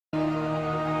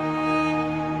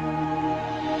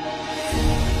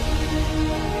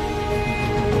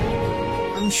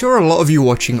sure a lot of you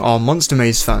watching are Monster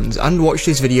Maze fans and watched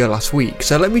this video last week,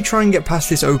 so let me try and get past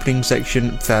this opening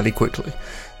section fairly quickly.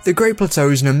 The Great Plateau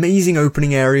is an amazing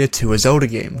opening area to a Zelda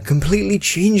game, completely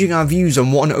changing our views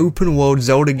on what an open world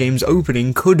Zelda game's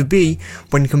opening could be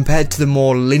when compared to the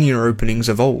more linear openings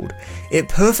of old. It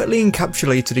perfectly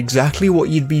encapsulated exactly what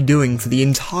you'd be doing for the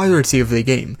entirety of the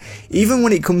game, even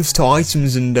when it comes to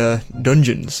items and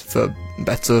dungeons, for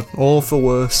better or for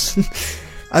worse.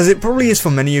 As it probably is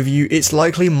for many of you, it's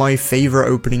likely my favourite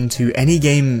opening to any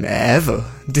game ever.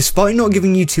 Despite not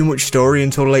giving you too much story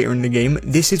until later in the game,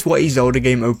 this is what a Zelda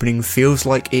game opening feels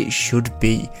like it should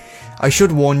be. I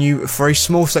should warn you, for a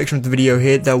small section of the video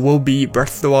here, there will be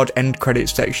Breath of the Wild end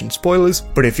credits section spoilers,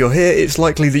 but if you're here, it's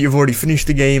likely that you've already finished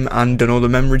the game and done all the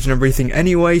memories and everything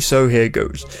anyway, so here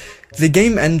goes. The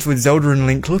game ends with Zelda and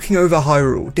Link looking over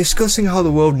Hyrule, discussing how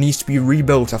the world needs to be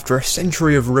rebuilt after a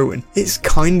century of ruin. It's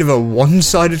kind of a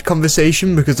one-sided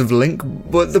conversation because of Link,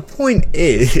 but the point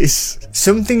is,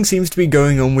 something seems to be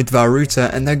going on with Vah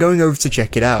Ruta and they're going over to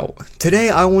check it out. Today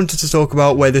I wanted to talk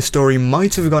about where the story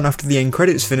might have gone after the end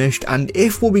credits finished and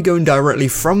if we'll be going directly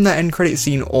from that end credit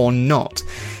scene or not.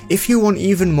 If you want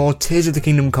even more Tears of the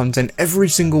Kingdom content every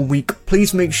single week,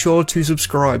 please make sure to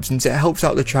subscribe since it helps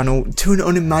out the channel to an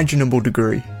unimaginable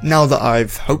degree. Now that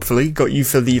I've hopefully got you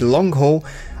for the long haul,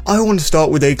 I want to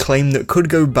start with a claim that could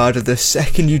go bad the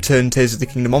second you turn Tears of the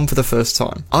Kingdom on for the first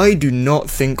time. I do not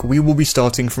think we will be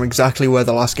starting from exactly where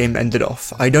the last game ended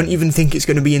off. I don't even think it's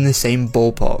going to be in the same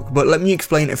ballpark, but let me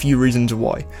explain a few reasons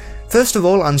why. First of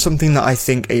all, and something that I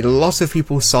think a lot of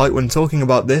people cite when talking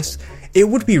about this, it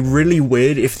would be really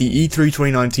weird if the E3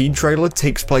 2019 trailer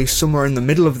takes place somewhere in the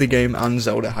middle of the game and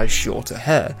Zelda has shorter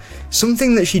hair,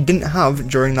 something that she didn't have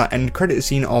during that end credit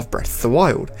scene of Breath of the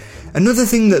Wild. Another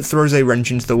thing that throws a wrench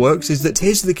into the works is that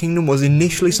Tears of the Kingdom was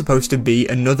initially supposed to be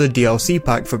another DLC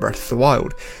pack for Breath of the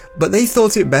Wild, but they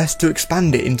thought it best to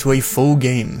expand it into a full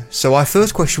game, so our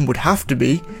first question would have to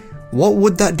be, what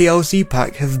would that DLC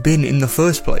pack have been in the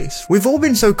first place? We've all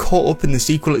been so caught up in the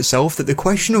sequel itself that the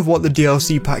question of what the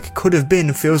DLC pack could have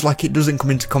been feels like it doesn't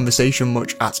come into conversation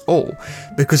much at all,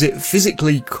 because it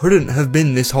physically couldn't have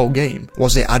been this whole game.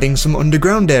 Was it adding some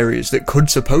underground areas that could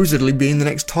supposedly be in the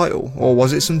next title, or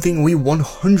was it something we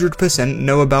 100%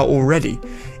 know about already,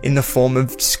 in the form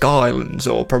of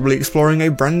Skylands, or probably exploring a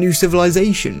brand new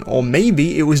civilization, or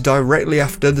maybe it was directly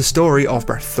after the story of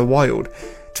Breath of the Wild.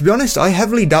 To be honest, I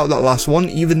heavily doubt that last one,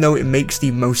 even though it makes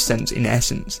the most sense in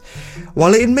essence.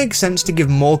 While it makes sense to give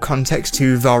more context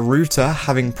to Vah Ruta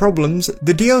having problems,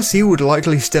 the DLC would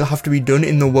likely still have to be done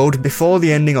in the world before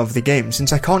the ending of the game,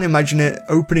 since I can't imagine it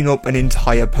opening up an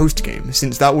entire post-game,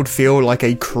 since that would feel like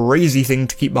a crazy thing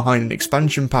to keep behind an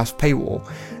expansion pass paywall.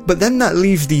 But then that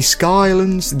leaves the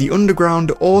Skylands, the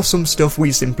underground, or some stuff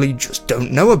we simply just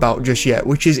don't know about just yet,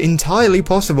 which is entirely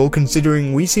possible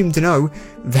considering we seem to know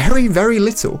very, very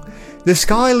little. The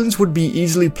Skylands would be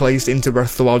easily placed into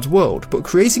Breath of the Wild's world, but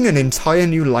creating an entire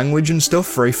new language and stuff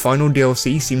for a final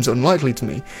DLC seems unlikely to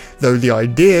me, though the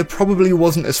idea probably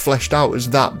wasn't as fleshed out as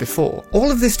that before. All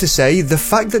of this to say, the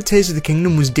fact that Tears of the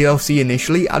Kingdom was DLC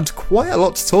initially adds quite a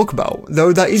lot to talk about,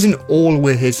 though that isn't all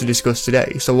we're here to discuss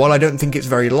today, so while I don't think it's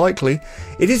very likely,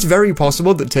 it is very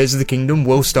possible that Tears of the Kingdom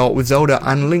will start with Zelda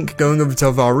and Link going over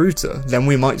to Vah Ruta, then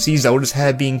we might see Zelda's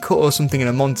hair being cut or something in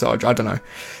a montage, I don't know.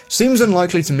 Seems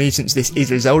unlikely to me since this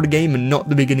is a Zelda game and not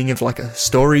the beginning of like a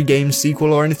story game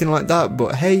sequel or anything like that,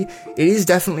 but hey, it is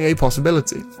definitely a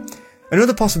possibility.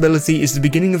 Another possibility is the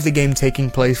beginning of the game taking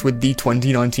place with the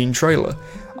 2019 trailer.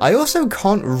 I also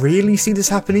can't really see this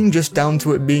happening just down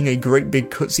to it being a great big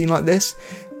cutscene like this,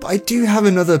 but I do have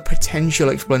another potential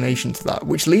explanation to that,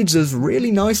 which leads us really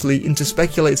nicely into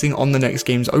speculating on the next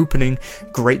game's opening,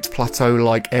 Great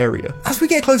Plateau-like area. As we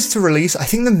get closer to release, I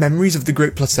think the memories of the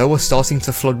Great Plateau are starting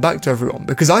to flood back to everyone,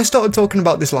 because I started talking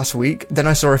about this last week, then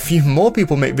I saw a few more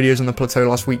people make videos on the plateau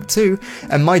last week too,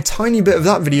 and my tiny bit of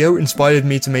that video inspired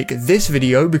me to make this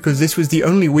video because this was the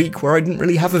only week where I didn't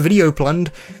really have a video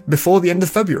planned before the end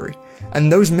of February.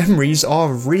 And those memories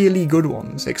are really good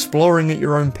ones, exploring at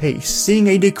your own pace, seeing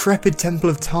a decrepit Temple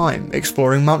of Time,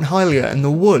 exploring Mount Hylia and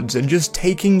the woods, and just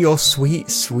taking your sweet,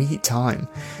 sweet time.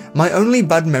 My only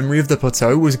bad memory of the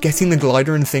plateau was getting the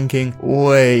glider and thinking,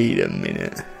 wait a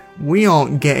minute, we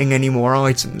aren't getting any more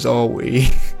items, are we?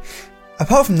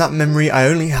 Apart from that memory, I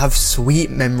only have sweet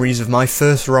memories of my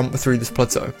first romp through this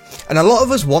plateau, and a lot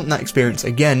of us want that experience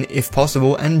again if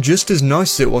possible and just as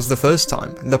nice as it was the first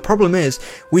time. The problem is,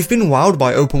 we've been wowed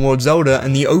by open world Zelda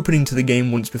and the opening to the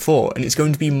game once before, and it's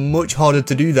going to be much harder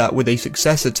to do that with a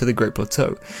successor to the Great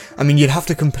Plateau. I mean, you'd have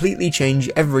to completely change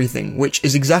everything, which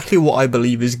is exactly what I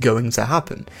believe is going to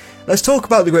happen. Let's talk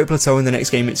about the Great Plateau in the next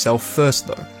game itself first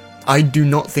though. I do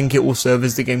not think it will serve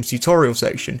as the game's tutorial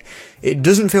section. It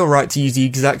doesn't feel right to use the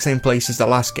exact same place as the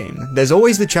last game. There's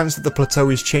always the chance that the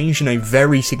plateau is changed in a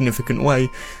very significant way,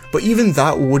 but even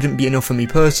that wouldn't be enough for me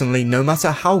personally, no matter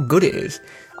how good it is.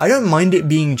 I don't mind it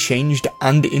being changed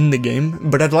and in the game,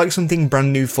 but I'd like something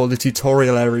brand new for the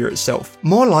tutorial area itself.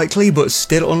 More likely, but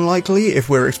still unlikely if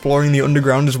we're exploring the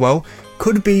underground as well,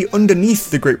 could be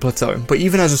underneath the Great Plateau, but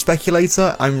even as a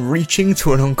speculator, I'm reaching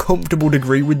to an uncomfortable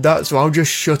degree with that, so I'll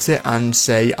just shut it and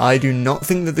say I do not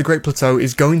think that the Great Plateau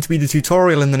is going to be the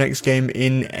tutorial in the next game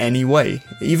in any way.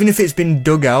 Even if it's been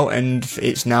dug out and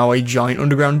it's now a giant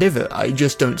underground divot, I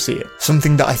just don't see it.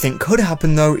 Something that I think could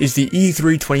happen though is the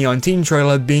E3 2019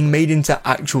 trailer being made into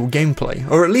actual gameplay,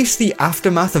 or at least the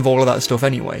aftermath of all of that stuff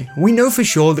anyway. We know for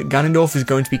sure that Ganondorf is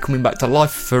going to be coming back to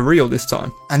life for real this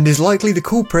time, and is likely the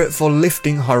culprit for lifting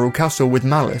Hyrule Castle with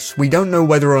malice. We don't know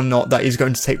whether or not that is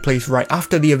going to take place right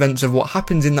after the events of what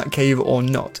happens in that cave or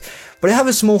not, but I have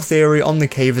a small theory on the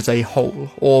cave as a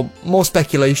whole, or more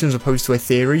speculation as opposed to a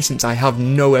theory since I have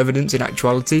no evidence in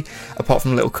actuality apart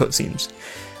from little cutscenes.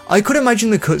 I could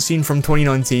imagine the cutscene from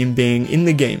 2019 being in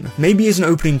the game, maybe as an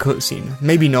opening cutscene,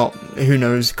 maybe not, who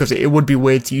knows, because it would be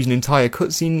weird to use an entire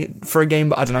cutscene for a game,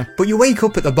 but I don't know. But you wake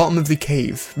up at the bottom of the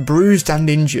cave, bruised and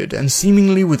injured, and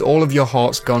seemingly with all of your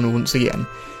hearts gone once again.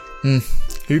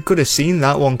 Who could have seen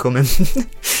that one coming?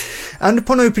 And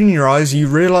upon opening your eyes, you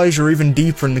realise you're even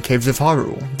deeper in the caves of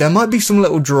Hyrule. There might be some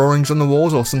little drawings on the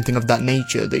walls or something of that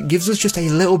nature that gives us just a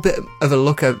little bit of a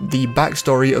look at the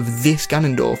backstory of this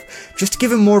Ganondorf, just to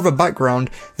give him more of a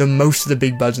background than most of the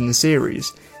big bads in the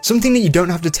series. Something that you don't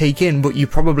have to take in, but you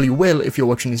probably will if you're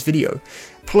watching this video.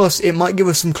 Plus, it might give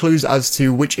us some clues as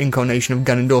to which incarnation of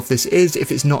Ganondorf this is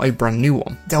if it's not a brand new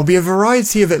one. There'll be a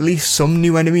variety of at least some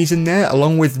new enemies in there,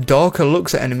 along with darker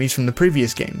looks at enemies from the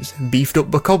previous games, beefed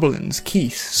up bokoblins,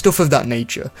 keys, stuff of that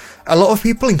nature. A lot of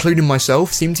people, including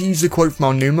myself, seem to use the quote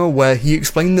from Aonuma where he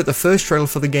explained that the first trailer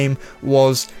for the game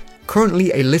was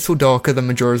currently a little darker than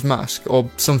Majora's Mask, or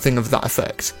something of that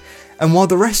effect. And while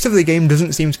the rest of the game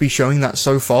doesn't seem to be showing that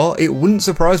so far, it wouldn't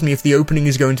surprise me if the opening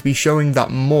is going to be showing that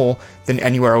more than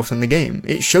anywhere else in the game.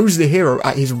 It shows the hero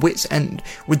at his wit's end,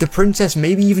 with the princess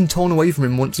maybe even torn away from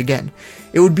him once again.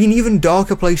 It would be an even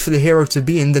darker place for the hero to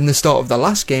be in than the start of the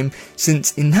last game,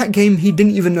 since in that game he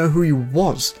didn't even know who he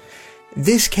was.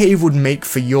 This cave would make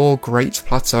for your Great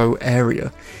Plateau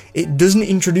area. It doesn't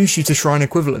introduce you to shrine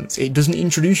equivalents, it doesn't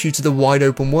introduce you to the wide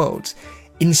open worlds.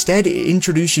 Instead, it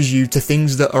introduces you to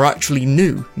things that are actually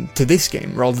new to this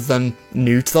game, rather than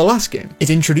new to the last game.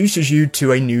 It introduces you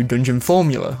to a new dungeon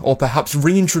formula, or perhaps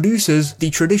reintroduces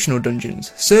the traditional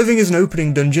dungeons, serving as an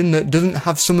opening dungeon that doesn't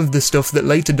have some of the stuff that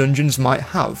later dungeons might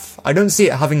have. I don't see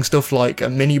it having stuff like a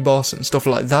mini-boss and stuff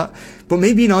like that, but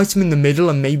maybe an item in the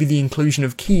middle and maybe the inclusion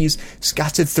of keys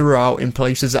scattered throughout in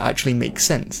places that actually make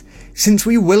sense. Since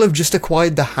we will have just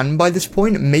acquired the hand by this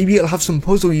point, maybe it'll have some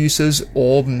puzzle uses,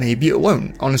 or maybe it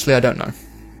won't. Honestly, I don't know.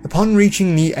 Upon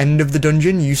reaching the end of the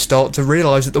dungeon, you start to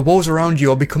realise that the walls around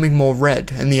you are becoming more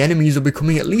red, and the enemies are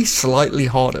becoming at least slightly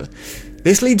harder.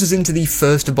 This leads us into the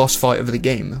first boss fight of the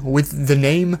game, with the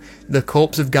name The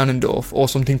Corpse of Ganondorf, or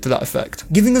something to that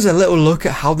effect, giving us a little look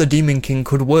at how the Demon King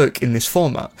could work in this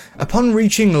format. Upon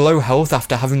reaching low health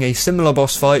after having a similar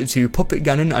boss fight to Puppet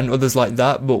Ganon and others like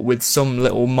that, but with some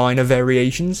little minor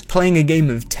variations, playing a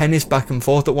game of tennis back and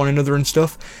forth at one another and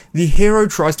stuff, the hero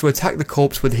tries to attack the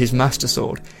corpse with his Master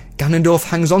Sword. Ganondorf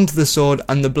hangs onto the sword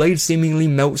and the blade seemingly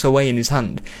melts away in his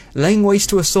hand, laying waste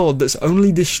to a sword that's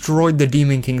only destroyed the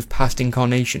Demon King's past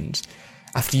incarnations.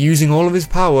 After using all of his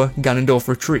power, Ganondorf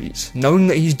retreats, knowing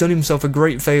that he's done himself a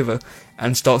great favour,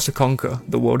 and starts to conquer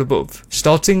the world above,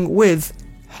 starting with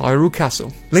Hyrule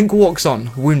Castle. Link walks on,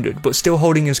 wounded, but still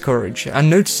holding his courage, and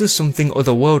notices something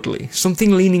otherworldly,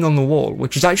 something leaning on the wall,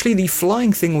 which is actually the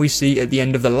flying thing we see at the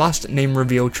end of the last name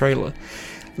reveal trailer.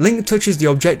 Link touches the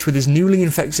object with his newly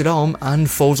infected arm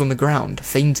and falls on the ground,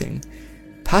 fainting.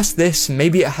 Past this,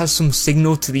 maybe it has some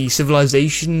signal to the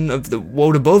civilization of the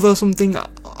world above or something.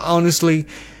 Honestly,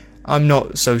 I'm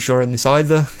not so sure in this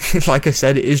either. Like I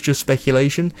said, it is just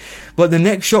speculation. But the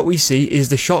next shot we see is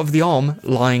the shot of the arm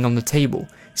lying on the table,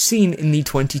 seen in the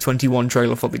 2021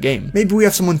 trailer for the game. Maybe we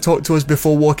have someone talk to us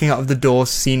before walking out of the door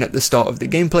seen at the start of the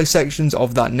gameplay sections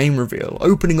of that name reveal,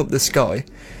 opening up the sky.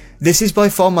 This is by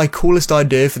far my coolest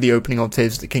idea for the opening of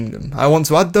Tears of the Kingdom. I want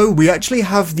to add though, we actually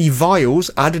have the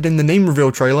vials added in the name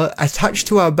reveal trailer attached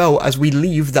to our belt as we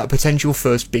leave that potential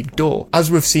first big door. As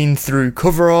we've seen through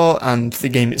cover art and the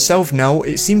game itself now,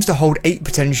 it seems to hold 8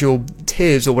 potential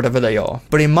tears or whatever they are.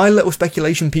 But in my little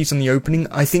speculation piece on the opening,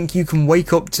 I think you can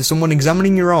wake up to someone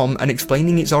examining your arm and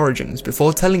explaining its origins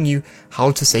before telling you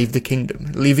how to save the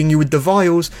kingdom, leaving you with the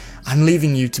vials and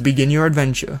leaving you to begin your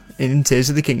adventure in Tears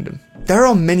of the Kingdom. There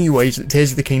are many ways that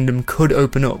Tears of the Kingdom could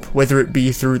open up, whether it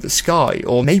be through the sky,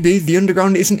 or maybe the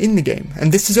underground isn't in the game,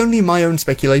 and this is only my own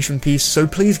speculation piece, so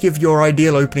please give your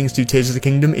ideal openings to Tears of the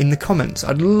Kingdom in the comments.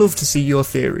 I'd love to see your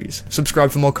theories. Subscribe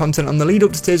for more content on the lead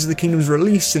up to Tears of the Kingdom's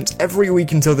release, since every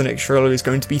week until the next trailer is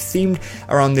going to be themed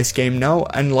around this game now,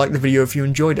 and like the video if you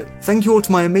enjoyed it. Thank you all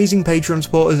to my amazing Patreon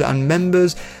supporters and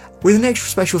members, with an extra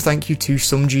special thank you to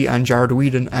Sumji and Jared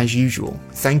Whedon as usual.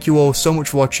 Thank you all so much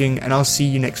for watching, and I'll see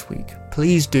you next week.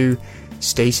 Please do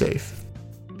stay safe.